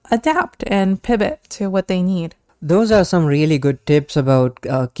you, adapt and pivot to what they need. Those are some really good tips about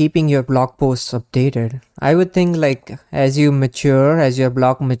keeping your blog posts updated. I would think as your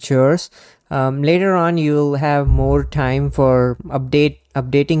blog matures, later on you'll have more time for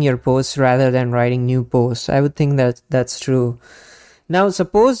updating your posts rather than writing new posts. I would think that's true. Now,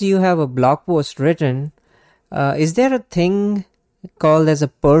 suppose you have a blog post written. Is there a thing called as a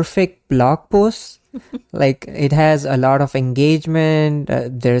perfect blog post? Like it has a lot of engagement,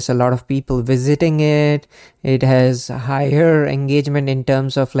 there's a lot of people visiting it, it has higher engagement in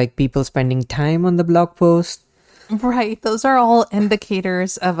terms of people spending time on the blog post. Right. Those are all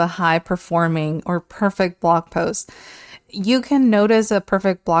indicators of a high performing or perfect blog post. You can notice a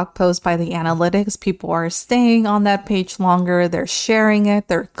perfect blog post by the analytics. People are staying on that page longer. They're sharing it.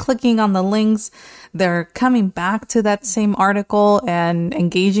 They're clicking on the links. They're coming back to that same article and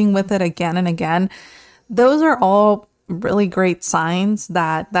engaging with it again and again. Those are all really great signs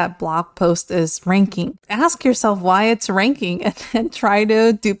that that blog post is ranking. Ask yourself why it's ranking and try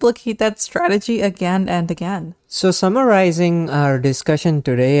to duplicate that strategy again and again. So summarizing our discussion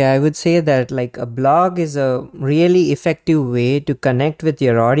today, I would say that a blog is a really effective way to connect with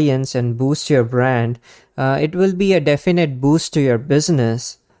your audience and boost your brand. It will be a definite boost to your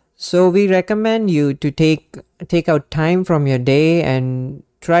business. So we recommend you to take out time from your day and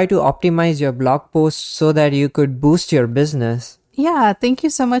try to optimize your blog posts so that you could boost your business. Yeah, thank you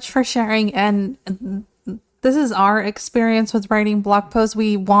so much for sharing. And this is our experience with writing blog posts.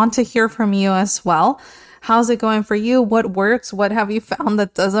 We want to hear from you as well. How's it going for you? What works? What have you found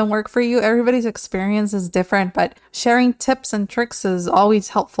that doesn't work for you? Everybody's experience is different, but sharing tips and tricks is always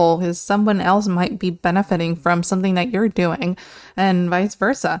helpful because someone else might be benefiting from something that you're doing and vice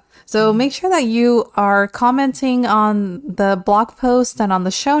versa. So make sure that you are commenting on the blog post and on the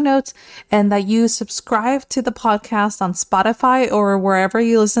show notes and that you subscribe to the podcast on Spotify or wherever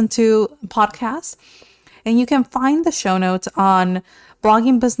you listen to podcasts. And you can find the show notes on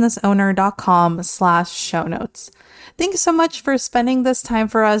bloggingbusinessowner.com/show notes. Thank you so much for spending this time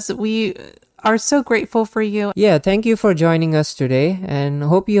for us. We are so grateful for you. Yeah, thank you for joining us today and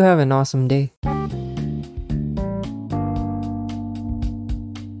hope you have an awesome day.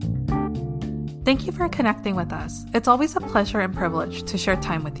 Thank you for connecting with us. It's always a pleasure and privilege to share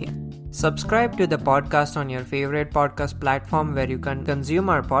time with you. Subscribe to the podcast on your favorite podcast platform where you can consume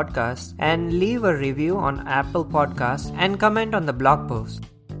our podcast, and leave a review on Apple Podcasts and comment on the blog post.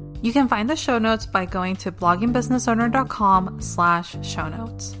 You can find the show notes by going to bloggingbusinessowner.com/show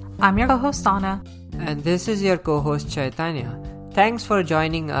notes. I'm your co-host Anna. And this is your co-host Chaitanya. Thanks for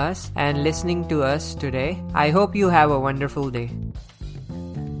joining us and listening to us today. I hope you have a wonderful day.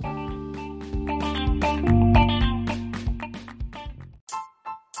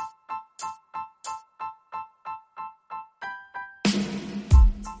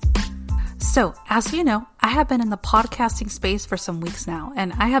 So, as you know, I have been in the podcasting space for some weeks now,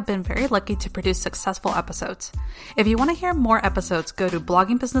 and I have been very lucky to produce successful episodes. If you want to hear more episodes, go to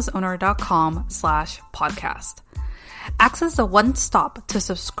bloggingbusinessowner.com/podcast. Access the one stop to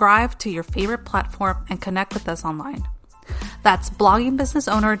subscribe to your favorite platform and connect with us online. That's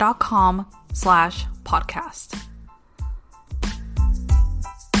bloggingbusinessowner.com/podcast.